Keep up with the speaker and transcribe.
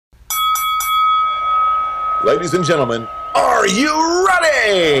Ladies and gentlemen, are you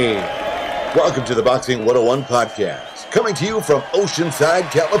ready? Welcome to the Boxing 101 podcast, coming to you from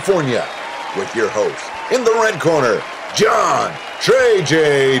Oceanside, California, with your host, in the red corner, John Trey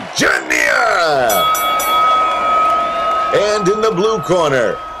J. Jr. And in the blue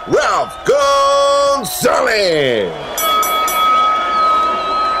corner, Ralph Gonzalez.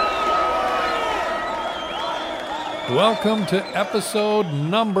 Welcome to episode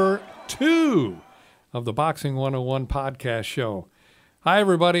number 2 of the Boxing 101 podcast show. Hi,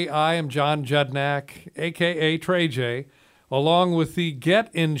 everybody. I am John Judnak, a.k.a. Trey J., along with the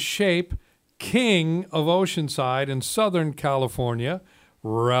Get in Shape King of Oceanside in Southern California,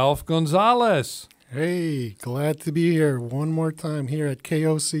 Ralph Gonzalez. Hey, glad to be here one more time here at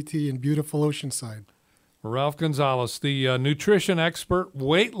KOCT in beautiful Oceanside. Ralph Gonzalez, the nutrition expert,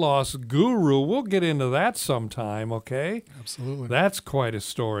 weight loss guru. We'll get into that sometime, okay? Absolutely. That's quite a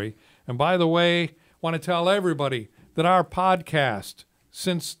story. And by the way, want to tell everybody that our podcast,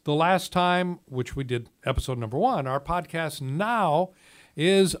 since the last time, which we did episode number 1, our podcast now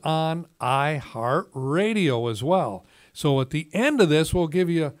is on iHeartRadio as well. So at the end of this, we'll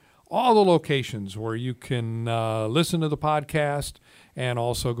give you all the locations where you can listen to the podcast and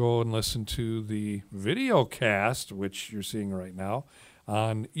also go and listen to the video cast, which you're seeing right now,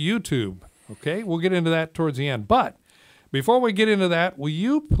 on YouTube. Okay, we'll get into that towards the end. But before we get into that, will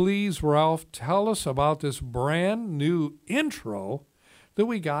you please, Ralph, tell us about this brand new intro that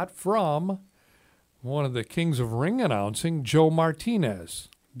we got from one of the kings of ring announcing, Joe Martinez.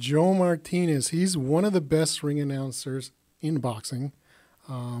 Joe Martinez, he's one of the best ring announcers in boxing.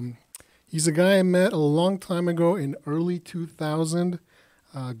 He's a guy I met a long time ago in early 2000.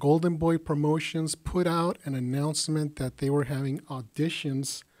 Golden Boy Promotions put out an announcement that they were having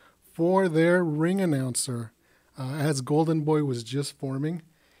auditions for their ring announcer as Golden Boy was just forming.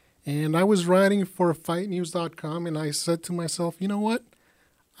 And I was writing for FightNews.com, and I said to myself, you know what?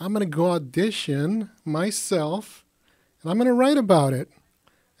 I'm going to go audition myself, and I'm going to write about it.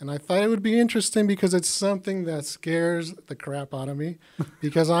 And I thought it would be interesting because it's something that scares the crap out of me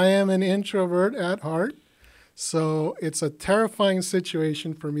because I am an introvert at heart. So it's a terrifying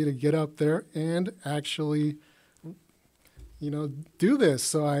situation for me to get up there and actually, do this.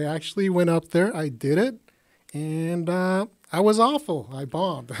 So I actually went up there. I did it. And I was awful. I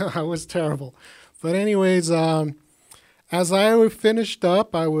bombed. I was terrible. But anyways, as I finished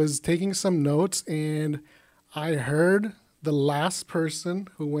up, I was taking some notes, and I heard the last person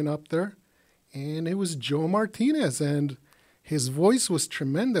who went up there, and it was Joe Martinez, and his voice was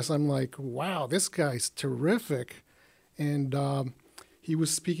tremendous. I'm like, wow, this guy's terrific. And he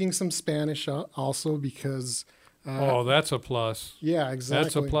was speaking some Spanish also because... that's a plus. Yeah, exactly.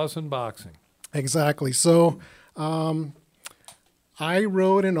 That's a plus in boxing. Exactly. So I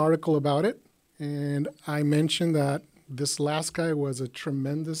wrote an article about it, and I mentioned that this last guy was a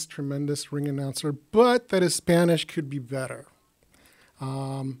tremendous, tremendous ring announcer, but that his Spanish could be better.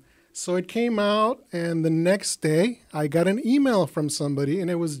 So it came out, and the next day I got an email from somebody, and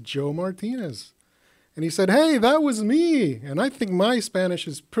it was Joe Martinez. And he said, hey, that was me, and I think my Spanish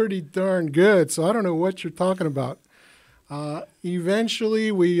is pretty darn good, so I don't know what you're talking about.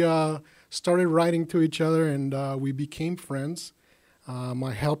 Eventually, we started writing to each other, and we became friends.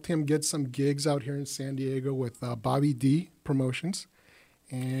 I helped him get some gigs out here in San Diego with Bobby D Promotions,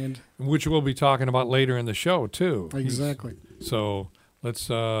 and which we'll be talking about later in the show too. Exactly. So let's.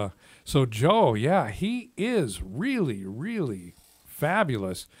 So Joe, yeah, he is really, really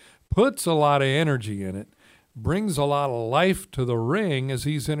fabulous. Puts a lot of energy in it. Brings a lot of life to the ring as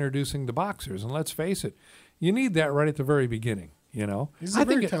he's introducing the boxers. And let's face it, you need that right at the very beginning. He's a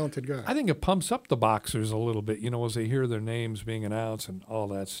very talented guy. I think it pumps up the boxers a little bit, as they hear their names being announced and all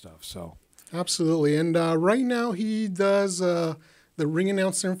that stuff. So, absolutely. And right now he does the ring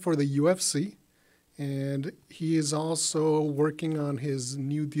announcing for the UFC, and he is also working on his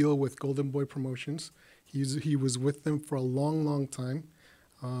new deal with Golden Boy Promotions. He was with them for a long, long time.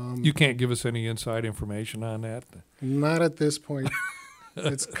 You can't give us any inside information on that? Not at this point.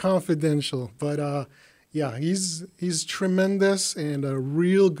 It's confidential, but. Yeah, he's tremendous and a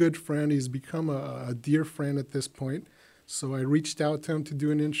real good friend. He's become a dear friend at this point. So I reached out to him to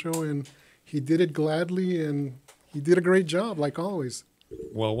do an intro, and he did it gladly, and he did a great job, like always.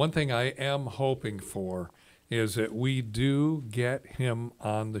 Well, one thing I am hoping for is that we do get him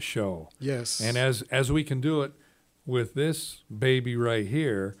on the show. Yes. And as we can do it with this baby right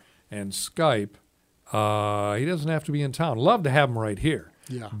here and Skype, he doesn't have to be in town. Love to have him right here.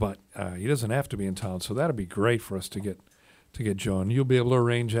 Yeah. But he doesn't have to be in town, so that'd be great for us to get Joe. And you'll be able to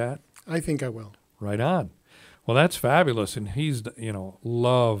arrange that? I think I will. Right on. Well, that's fabulous, and he's,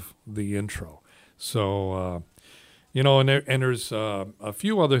 love the intro. So, and there's a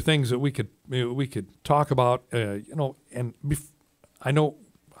few other things that we could talk about. I know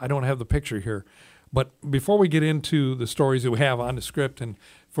I don't have the picture here, but before we get into the stories that we have on the script, and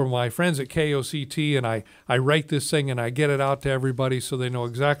for my friends at KOCT, and I write this thing and I get it out to everybody so they know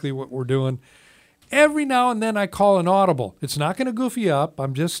exactly what we're doing. Every now and then I call an audible. It's not going to goof you up.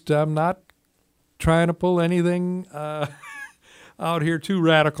 I'm not trying to pull anything out here too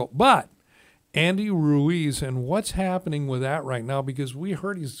radical. But Andy Ruiz, and what's happening with that right now, because we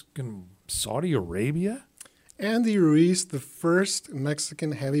heard he's in Saudi Arabia. Andy Ruiz, the first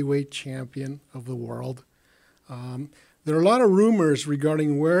Mexican heavyweight champion of the world. There are a lot of rumors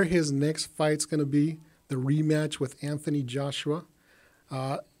regarding where his next fight's going to be, the rematch with Anthony Joshua.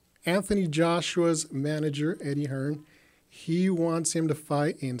 Anthony Joshua's manager, Eddie Hearn, he wants him to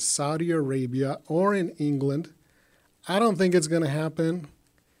fight in Saudi Arabia or in England. I don't think it's going to happen.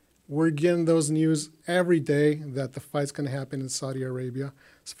 We're getting those news every day that the fight's going to happen in Saudi Arabia.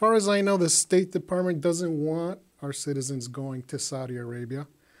 As far as I know, the State Department doesn't want our citizens going to Saudi Arabia.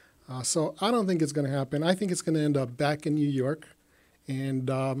 So I don't think it's going to happen. I think it's going to end up back in New York. And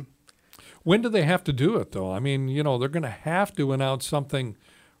when do they have to do it, though? I mean, they're going to have to announce something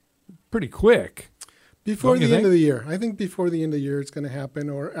pretty quick. Before the end of the year. I think before the end of the year it's going to happen,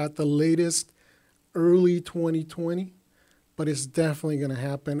 or at the latest early 2020. But it's definitely going to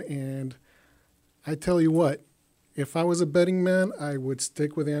happen. And I tell you what, if I was a betting man, I would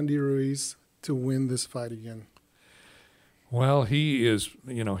stick with Andy Ruiz to win this fight again. Well, he is,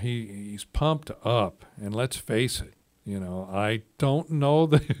 he's pumped up. And let's face it, I don't know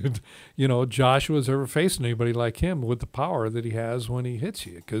that, Joshua's ever faced anybody like him with the power that he has when he hits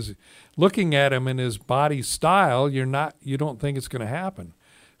you. Because looking at him in his body style, you don't think it's going to happen.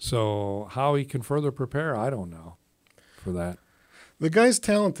 So how he can further prepare, I don't know for that. The guy's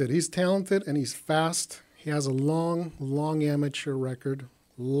talented. He's talented and he's fast. He has a long amateur record,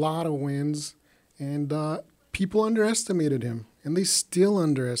 a lot of wins, and people underestimated him, and they still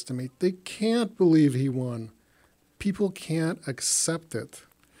underestimate. They can't believe he won. People can't accept it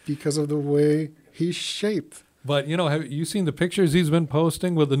because of the way he's shaped. But, have you seen the pictures he's been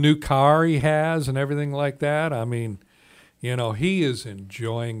posting with the new car he has and everything like that? I mean, he is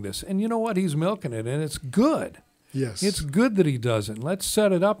enjoying this. And you know what? He's milking it, and it's good. Yes. It's good that he does it. Let's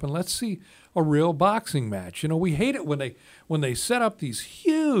set it up and let's see a real boxing match. We hate it when they set up these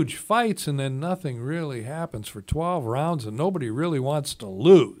huge fights and then nothing really happens for 12 rounds and nobody really wants to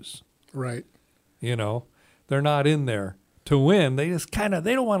lose. Right. They're not in there to win. They just they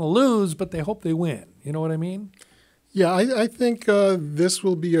don't want to lose, but they hope they win. You know what I mean? Yeah, I think this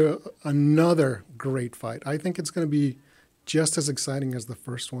will be another great fight. I think it's going to be just as exciting as the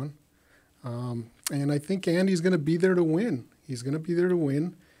first one. And I think Andy's going to be there to win. He's going to be there to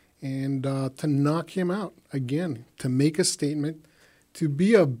win and to knock him out again, to make a statement, to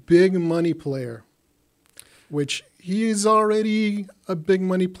be a big money player, which he is already a big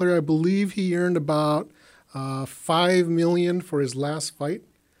money player. I believe he earned about $5 million for his last fight.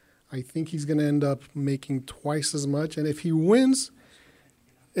 I think he's going to end up making twice as much. And if he wins,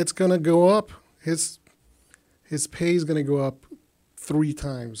 it's going to go up. His pay is going to go up 3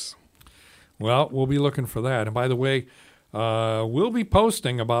 times. Well, we'll be looking for that. And by the way, we'll be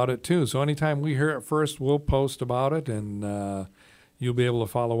posting about it too. So anytime we hear it first, we'll post about it, and you'll be able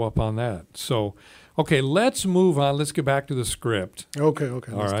to follow up on that. So, okay, let's move on. Let's get back to the script. Okay. All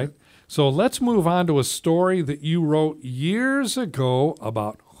right. So let's move on to a story that you wrote years ago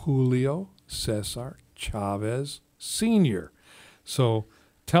about Julio Cesar Chavez Sr. So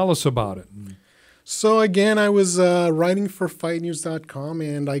tell us about it. So again, I was writing for FightNews.com,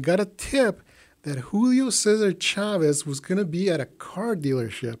 and I got a tip that Julio Cesar Chavez was going to be at a car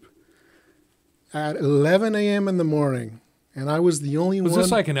dealership at 11 a.m. in the morning. And I was the only one. Was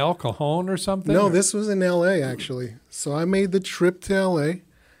this like an El Cajon or something? No, this was in L.A., actually. So I made the trip to L.A.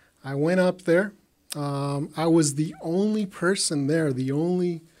 I went up there. I was the only person there, the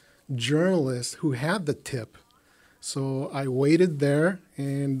only journalist who had the tip. So I waited there,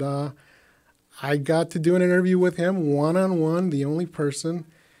 and I got to do an interview with him one-on-one, the only person.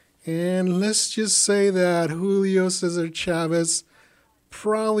 And let's just say that Julio Cesar Chavez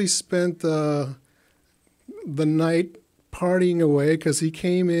probably spent the night partying away because he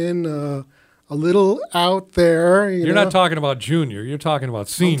came in a little out there. You're not talking about junior. You're talking about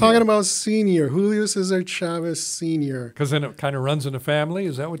senior. I'm talking about senior, Julio Cesar Chavez Sr. Because then it kind of runs in the family?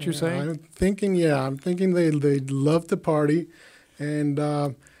 Is that what you're saying? I'm thinking they'd love to party. And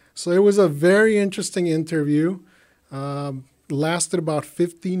so it was a very interesting interview. Lasted about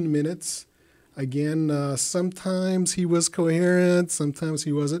 15 minutes. Again, sometimes he was coherent, sometimes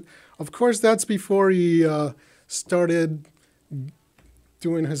he wasn't. Of course, that's before he started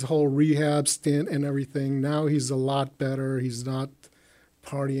doing his whole rehab stint and everything. Now he's a lot better. He's not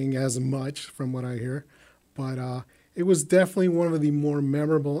partying as much, from what I hear. But it was definitely one of the more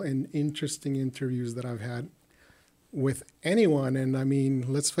memorable and interesting interviews that I've had with anyone. And I mean,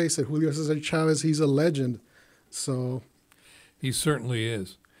 let's face it, Julio Cesar Chavez, he's a legend. So he certainly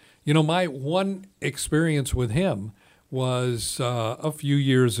is. You know, my one experience with him was a few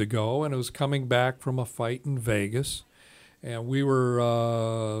years ago, and it was coming back from a fight in Vegas. And we were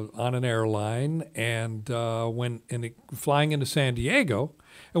on an airline and flying into San Diego.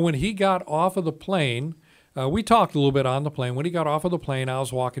 And when he got off of the plane, we talked a little bit on the plane. When he got off of the plane, I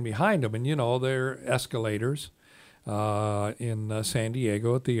was walking behind him. And, you know, there are escalators in San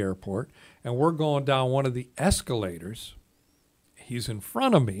Diego at the airport. And we're going down one of the escalators. He's in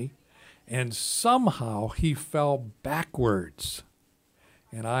front of me. And somehow he fell backwards.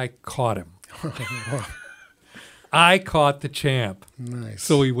 And I caught him. I caught the champ. Nice.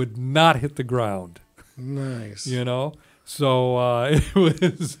 So he would not hit the ground. Nice. You know? So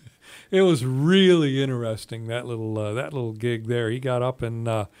it was really interesting, that little gig there. He got up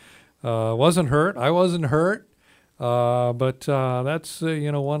and wasn't hurt. I wasn't hurt. But that's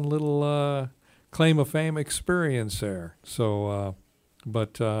one little claim of fame experience there. So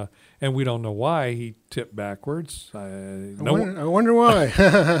and we don't know why he tipped backwards. I wonder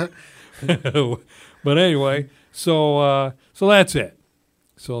why. But anyway, so that's it.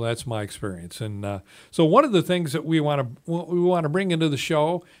 So that's my experience. And so one of the things that we want to bring into the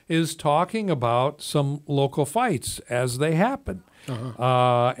show is talking about some local fights as they happen.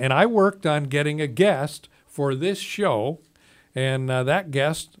 Uh-huh. And I worked on getting a guest for this show, and that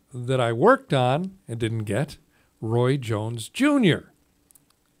guest that I worked on and didn't get, Roy Jones Jr.,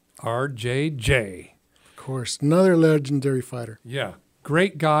 RJJ. Of course, another legendary fighter. Yeah,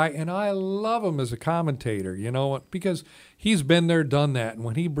 great guy, and I love him as a commentator, you know, because he's been there, done that. And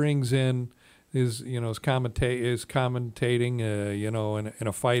when he brings in his commentating, in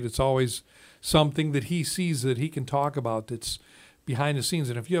a fight, it's always something that he sees that he can talk about that's behind the scenes.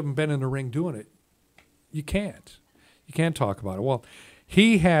 And if you haven't been in the ring doing it, you can't talk about it. Well,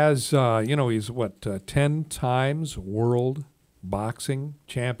 he has, he's 10 times world boxing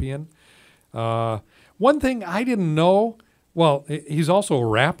champion. One thing I didn't know, well, he's also a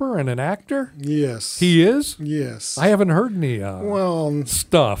rapper and an actor? Yes. He is? Yes. I haven't heard any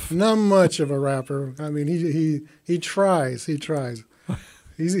stuff. Not much of a rapper. I mean, he tries. He tries.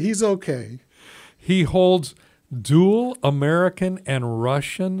 He's okay. He holds dual American and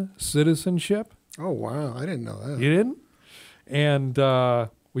Russian citizenship. Oh, wow. I didn't know that. You didn't? And,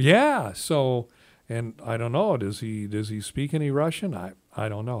 yeah, so, and I don't know, does he speak any Russian? I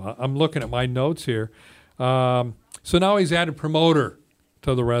don't know. I'm looking at my notes here. So now he's added promoter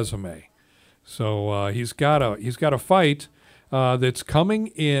to the resume. So he's got a fight that's coming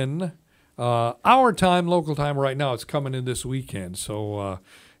in our time, local time right now. It's coming in this weekend. So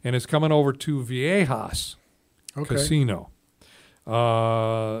and it's coming over to Viejas Casino.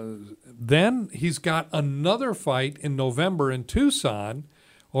 Then he's got another fight in November in Tucson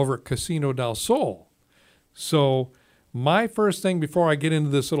over at Casino del Sol. So my first thing before I get into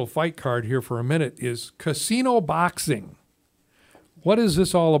this little fight card here for a minute is casino boxing. What is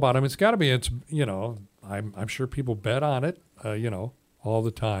this all about? I mean, it's got to be, I'm sure people bet on it, all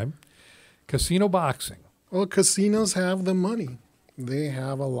the time. Casino boxing. Well, casinos have the money. They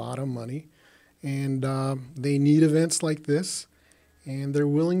have a lot of money, and they need events like this, and they're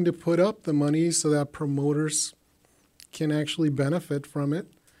willing to put up the money so that promoters can actually benefit from it.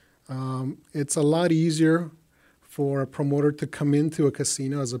 It's a lot easier for a promoter to come into a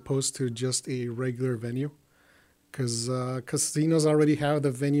casino as opposed to just a regular venue, because casinos already have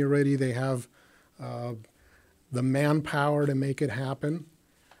the venue ready. They have the manpower to make it happen.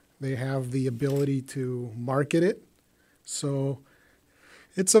 They have the ability to market it. So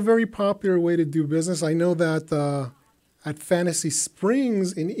it's a very popular way to do business. I know that at Fantasy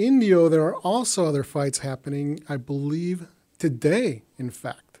Springs in Indio, there are also other fights happening, I believe, today, in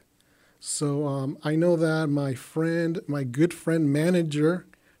fact. So I know that my good friend manager,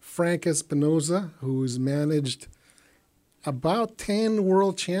 Frank Espinoza, who's managed about 10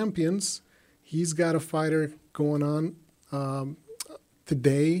 world champions, he's got a fighter going on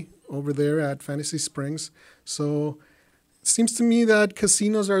today over there at Fantasy Springs. So it seems to me that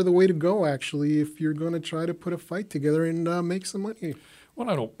casinos are the way to go, actually, if you're going to try to put a fight together and make some money. Well,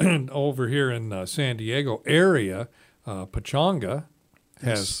 I don't, over here in San Diego area, Pachanga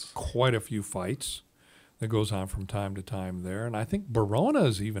has quite a few fights that goes on from time to time there. And I think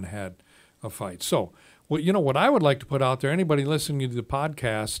Barona's even had a fight. So, what I would like to put out there, anybody listening to the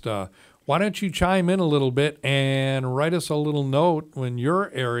podcast, why don't you chime in a little bit and write us a little note in your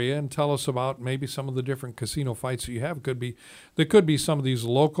area and tell us about maybe some of the different casino fights that you have. There could be some of these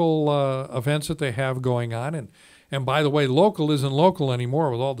local events that they have going on. And by the way, local isn't local anymore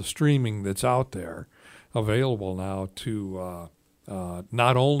with all the streaming that's out there available now to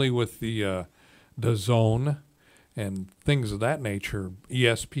not only with the Zone and things of that nature,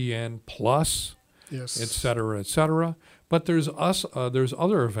 ESPN Plus, Yes. et cetera, but there's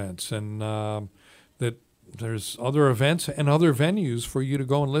other events and there's other events and other venues for you to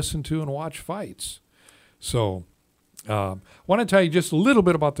go and listen to and watch fights. So I want to tell you just a little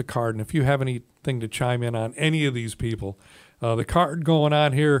bit about the card, and if you have anything to chime in on any of these people, the card going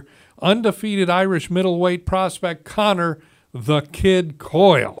on here, undefeated Irish middleweight prospect Conor the Kid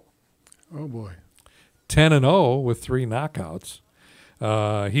Coyle. Oh, boy. 10-0 with 3 knockouts.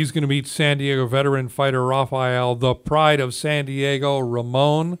 He's going to meet San Diego veteran fighter Rafael, the pride of San Diego,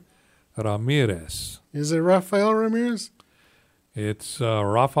 Ramon Ramirez. Is it Rafael Ramirez? It's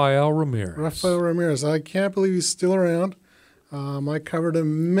Rafael Ramirez. Rafael Ramirez. I can't believe he's still around. I covered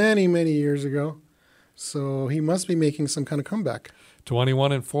him many, many years ago. So he must be making some kind of comeback.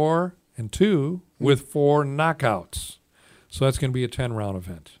 21-4-2 with 4 knockouts. So that's going to be a 10-round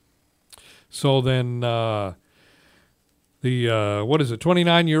event. So then the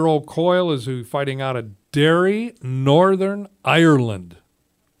 29-year-old Coyle is fighting out of Derry, Northern Ireland.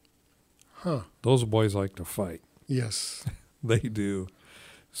 Huh. Those boys like to fight. Yes. They do.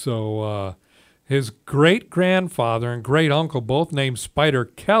 So his great-grandfather and great-uncle, both named Spider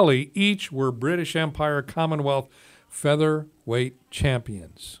Kelly, each were British Empire Commonwealth featherweight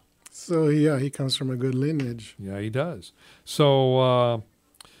champions. So, yeah, he comes from a good lineage. Yeah, he does. So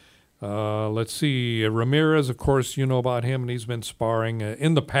let's see. Ramirez, of course, you know about him, and he's been sparring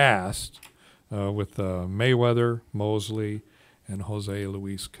in the past with Mayweather, Mosley, and Jose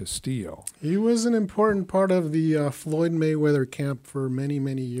Luis Castillo. He was an important part of the Floyd Mayweather camp for many,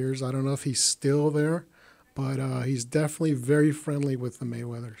 many years. I don't know if he's still there, but he's definitely very friendly with the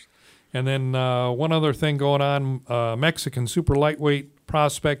Mayweathers. And then one other thing going on, Mexican super lightweight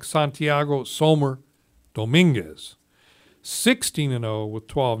prospect Santiago Somer Dominguez, 16-0 with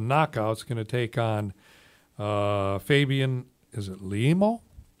 12 knockouts, going to take on Fabian, is it Limo?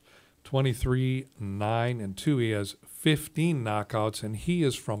 23-9-2. He has 15 knockouts, and he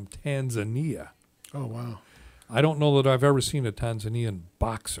is from Tanzania. Oh, wow. I don't know that I've ever seen a Tanzanian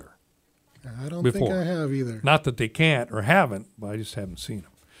boxer. I don't before. think I have either. Not that they can't or haven't, but I just haven't seen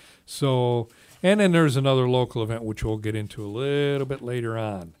them. So, and then there's another local event, which we'll get into a little bit later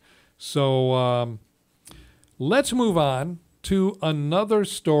on. So let's move on to another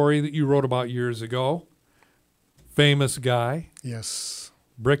story that you wrote about years ago. Famous guy. Yes.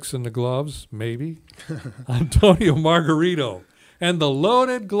 Bricks in the gloves, maybe. Antonio Margarito and the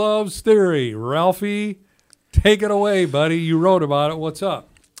loaded gloves theory. Ralphie, take it away, buddy. You wrote about it. What's up?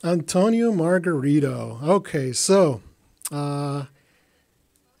 Antonio Margarito. Okay, so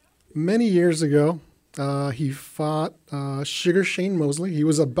many years ago, he fought Sugar Shane Mosley. He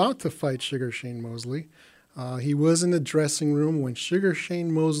was about to fight Sugar Shane Mosley. He was in the dressing room when Sugar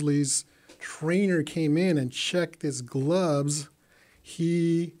Shane Mosley's trainer came in and checked his gloves.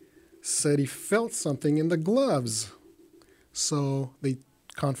 He said he felt something in the gloves. So they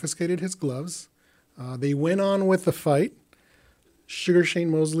confiscated his gloves. They went on with the fight. Sugar Shane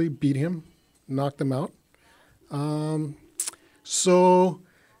Mosley beat him, knocked him out. So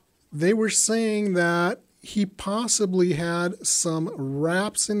they were saying that he possibly had some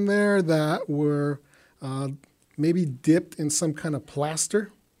wraps in there that were maybe dipped in some kind of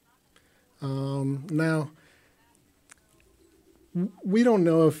plaster. Now, we don't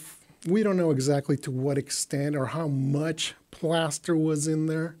know exactly to what extent or how much plaster was in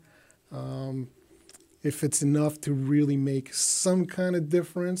there. If it's enough to really make some kind of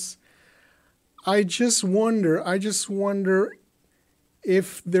difference. I just wonder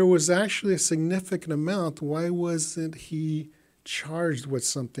if there was actually a significant amount, why wasn't he charged with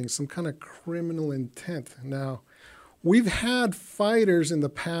something, some kind of criminal intent? Now, we've had fighters in the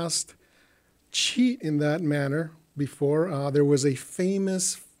past cheat in that manner before. There was a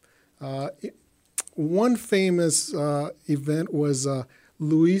famous, one famous event was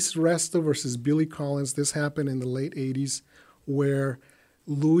Luis Resto versus Billy Collins. This happened in the late 80s, where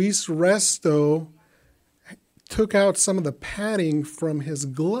Luis Resto took out some of the padding from his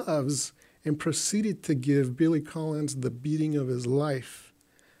gloves and proceeded to give Billy Collins the beating of his life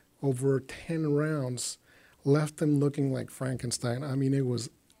over 10 rounds, left him looking like Frankenstein. I mean, it was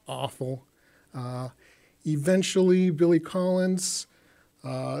awful. Eventually, Billy Collins,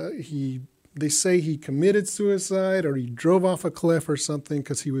 he They say he committed suicide or he drove off a cliff or something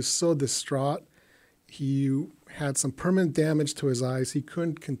because he was so distraught. He had some permanent damage to his eyes. He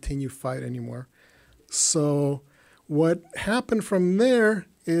couldn't continue fight anymore. So what happened from there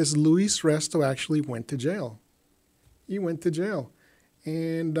is Luis Resto actually went to jail. He went to jail.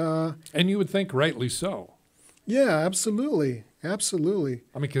 And you would think rightly so. Yeah, absolutely. Absolutely.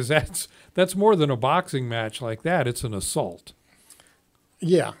 I mean, because that's more than a boxing match like that. It's an assault.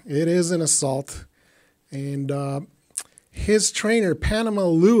 Yeah, it is an assault. And his trainer, Panama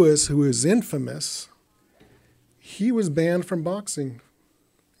Lewis, who is infamous, he was banned from boxing.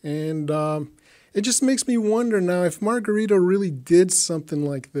 And it just makes me wonder now, if Margarito really did something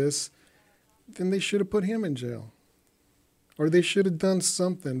like this, then they should have put him in jail. Or they should have done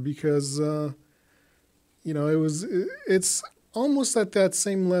something because, it's almost at that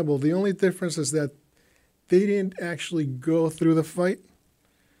same level. The only difference is that they didn't actually go through the fight.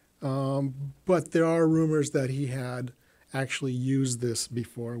 But there are rumors that he had actually used this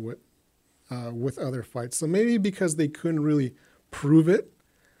before with other fights. So maybe because they couldn't really prove it,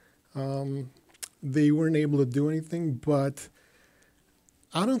 they weren't able to do anything. But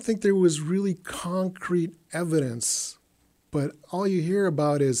I don't think there was really concrete evidence. But all you hear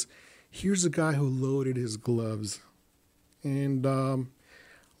about is, here's a guy who loaded his gloves. And a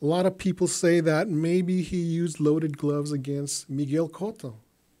lot of people say that maybe he used loaded gloves against Miguel Cotto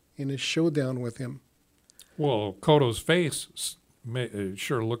in a showdown with him. Well, Cotto's face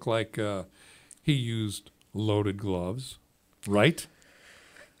sure looked like he used loaded gloves, right?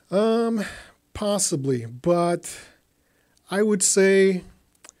 Possibly, but I would say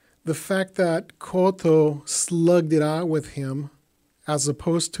the fact that Cotto slugged it out with him as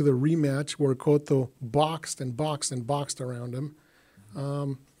opposed to the rematch where Cotto boxed and boxed and boxed around him.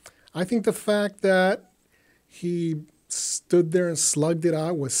 I think the fact that he stood there and slugged it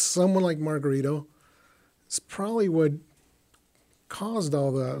out with someone like Margarito is probably what caused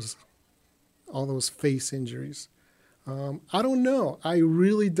all those face injuries. I don't know. I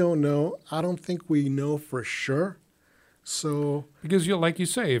really don't know. I don't think we know for sure. So because like you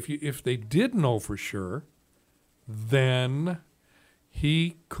say, if they did know for sure, then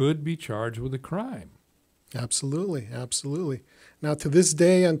he could be charged with a crime. Absolutely, absolutely. Now, to this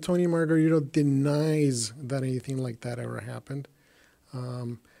day, Antonio Margarito denies that anything like that ever happened.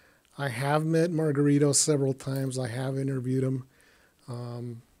 I have met Margarito several times. I have interviewed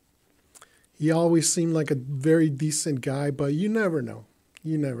him. He always seemed like a very decent guy, but you never know.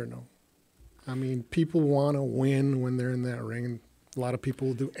 You never know. I mean, people want to win when they're in that ring. A lot of people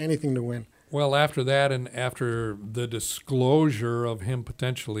will do anything to win. Well, after that and after the disclosure of him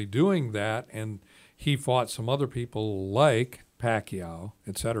potentially doing that, and he fought some other people like Pacquiao,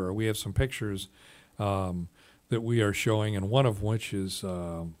 et cetera. We have some pictures that we are showing, and one of which is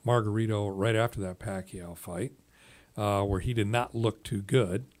Margarito right after that Pacquiao fight, where he did not look too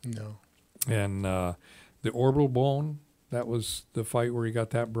good. No. And the orbital bone, that was the fight where he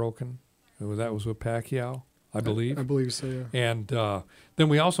got that broken. That was with Pacquiao, I believe. I believe so, yeah. And then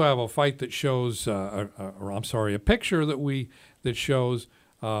we also have a fight that shows, a picture that shows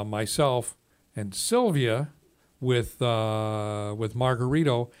myself and Sylvia with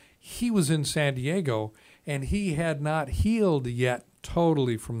Margarito. He was in San Diego, and he had not healed yet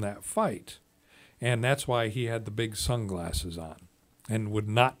totally from that fight. And that's why he had the big sunglasses on and would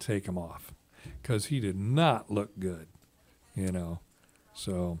not take them off because he did not look good,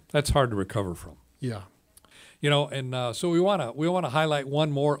 So that's hard to recover from. Yeah. And so we want to highlight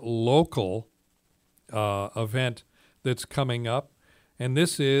one more local event that's coming up, and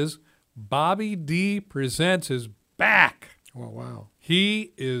this is Bobby D Presents is back. Oh, wow.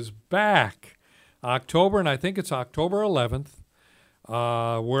 He is back. October, and I think it's October 11th,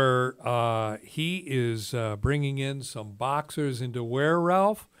 where he is bringing in some boxers into where,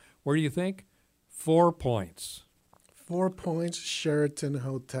 Ralph? Where do you think? 4 Points. 4 Points Sheraton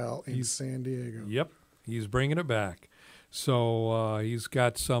Hotel in San Diego. Yep. He's bringing it back. So he's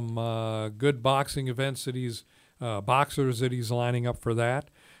got some good boxing events boxers that he's lining up for that.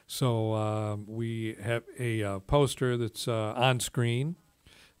 So we have a poster that's on screen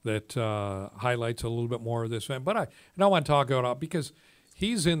that highlights a little bit more of this event. But I want to talk about it because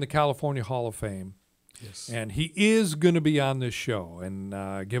he's in the California Hall of Fame. Yes. And he is going to be on this show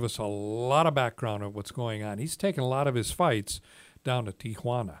and give us a lot of background of what's going on. He's taken a lot of his fights down to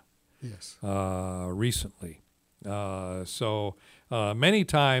Tijuana. Yes. Recently. So many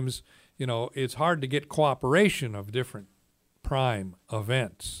times, it's hard to get cooperation of different prime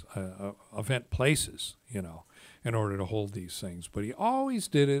events, event places, in order to hold these things. But he always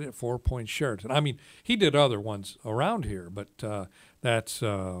did it at 4 Point Sheraton. I mean, he did other ones around here, but that's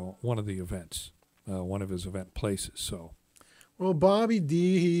one of the events, one of his event places. So, Well, Bobby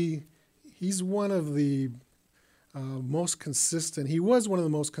D, he's one of the most consistent. He was one of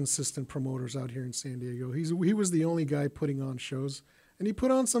the most consistent promoters out here in San Diego. He was the only guy putting on shows, and he put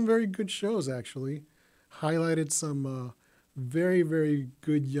on some very good shows, actually. Highlighted some very, very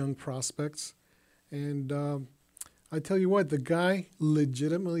good young prospects. And I tell you what, the guy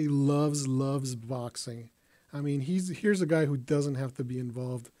legitimately loves boxing. I mean, here's a guy who doesn't have to be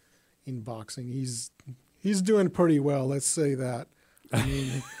involved in boxing. He's doing pretty well, let's say that. I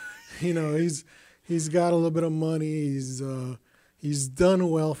mean, he's got a little bit of money. He's done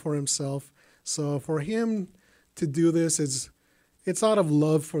well for himself. So for him to do this, it's out of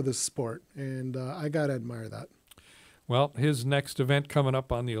love for the sport, and I gotta admire that. well, his next event coming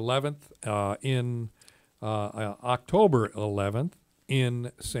up on the 11th in October 11th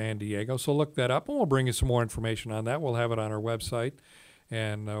in San Diego. So look that up, and we'll bring you some more information on that. We'll have it on our website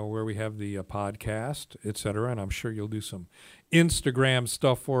and where we have the podcast, et cetera. And I'm sure you'll do some Instagram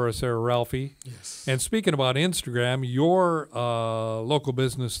stuff for us there, Ralphie. Yes. And speaking about Instagram, your local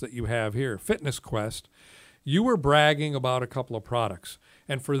business that you have here, Fitness Quest, you were bragging about a couple of products.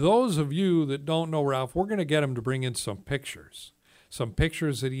 And for those of you that don't know Ralph, we're going to get him to bring in some pictures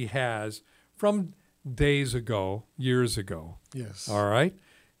that he has from days ago, years ago. Yes. All right.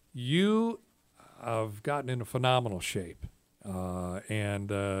 You have gotten into phenomenal shape,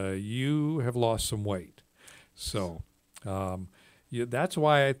 and you have lost some weight. So that's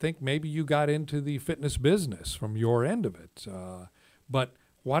why I think maybe you got into the fitness business from your end of it. But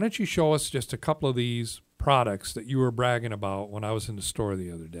why don't you show us just a couple of these products that you were bragging about when I was in the store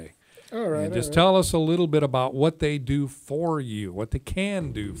the other day? All right. And just tell us a little bit about what they do for you, what they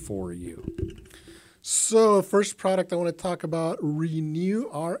can do for you. So, first product I want to talk about, Renew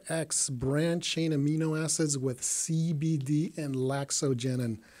RX brand chain amino acids with CBD and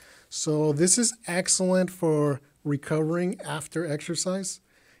laxogenin. So, this is excellent for recovering after exercise.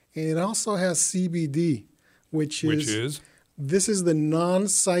 And it also has CBD, which is? This is the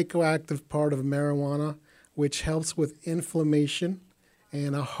non-psychoactive part of marijuana, which helps with inflammation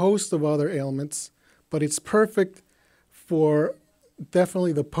and a host of other ailments. But it's perfect for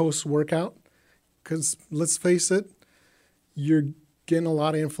definitely the post-workout. Because let's face it, you're getting a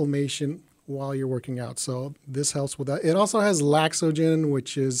lot of inflammation while you're working out. So this helps with that. It also has laxogenin,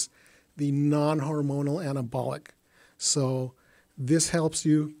 which is the non-hormonal anabolic. So this helps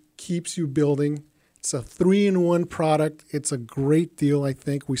you, keeps you building. It's a 3-in-1 product. It's a great deal, I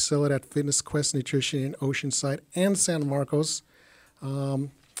think. We sell it at Fitness Quest Nutrition in Oceanside and San Marcos. And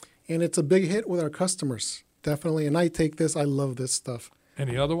it's a big hit with our customers, definitely. And I take this. I love this stuff.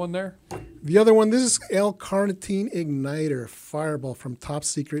 Any other one there? The other one, this is L-carnitine Igniter Fireball from Top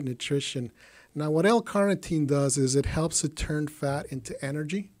Secret Nutrition. Now, what L-carnitine does is it helps to turn fat into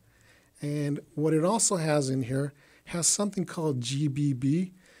energy. And what it also has in here has something called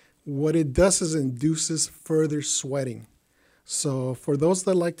GBB. What it does is induces further sweating. So for those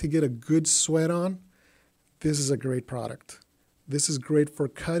that like to get a good sweat on, this is a great product. This is great for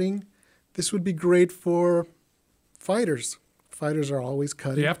cutting. This would be great for fighters. Fighters are always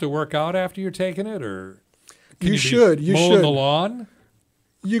cutting. Do you have to work out after you're taking it, or you should? You mowing should. the lawn?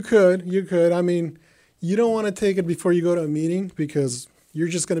 You could. I mean, you don't want to take it before you go to a meeting because you're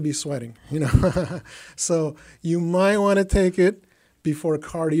just going to be sweating, So you might want to take it before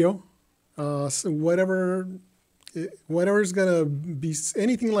cardio. So whatever's going to be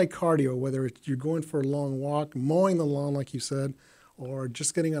anything like cardio, whether you're going for a long walk, mowing the lawn, like you said, or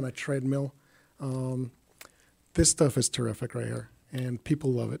just getting on a treadmill. This stuff is terrific right here, and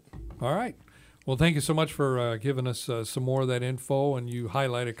people love it. All right. Well, thank you so much for giving us some more of that info, and you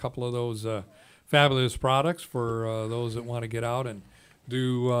highlight a couple of those fabulous products for those that want to get out and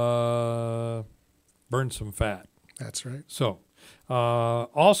do burn some fat. That's right. So,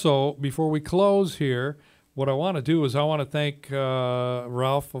 also, before we close here, what I want to do is I want to thank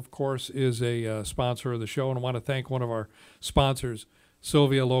Ralph, of course, is a sponsor of the show, and I want to thank one of our sponsors,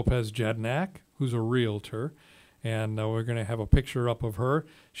 Sylvia Lopez Jadnak, who's a realtor. And we're going to have a picture up of her.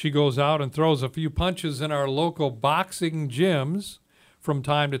 She goes out and throws a few punches in our local boxing gyms from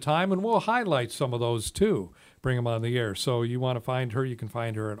time to time, and we'll highlight some of those too, bring them on the air. So you want to find her, you can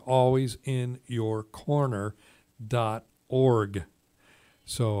find her at alwaysinyourcorner.org.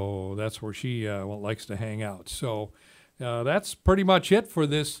 So that's where she likes to hang out. So that's pretty much it for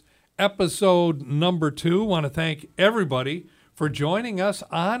this episode number 2. Want to thank everybody for joining us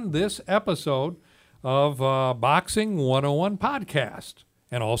on this episode of Boxing 101 podcast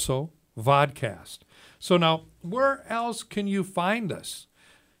and also vodcast. So now, where else can you find us?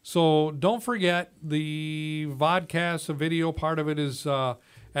 So don't forget the vodcast, the video part of it is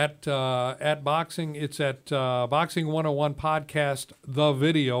at Boxing. It's at Boxing 101 Podcast, the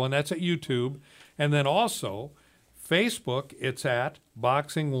video, and that's at YouTube. And then also Facebook, it's at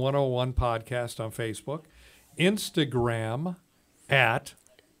Boxing 101 Podcast on Facebook. Instagram at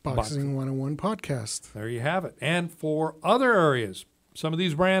Boxing 101 Podcast. There you have it. And for other areas, some of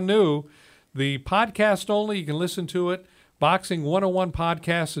these brand new, the podcast only, you can listen to it. Boxing 101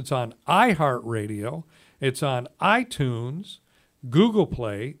 Podcast, it's on iHeartRadio. It's on iTunes, Google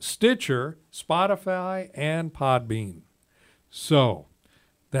Play, Stitcher, Spotify, and Podbean. So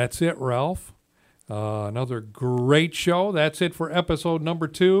that's it, Ralph. Another great show. That's it for episode number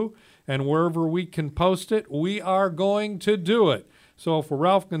 2. And wherever we can post it, we are going to do it. So for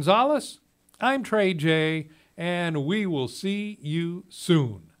Ralph Gonzalez, I'm Trey J, and we will see you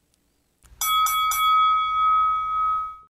soon.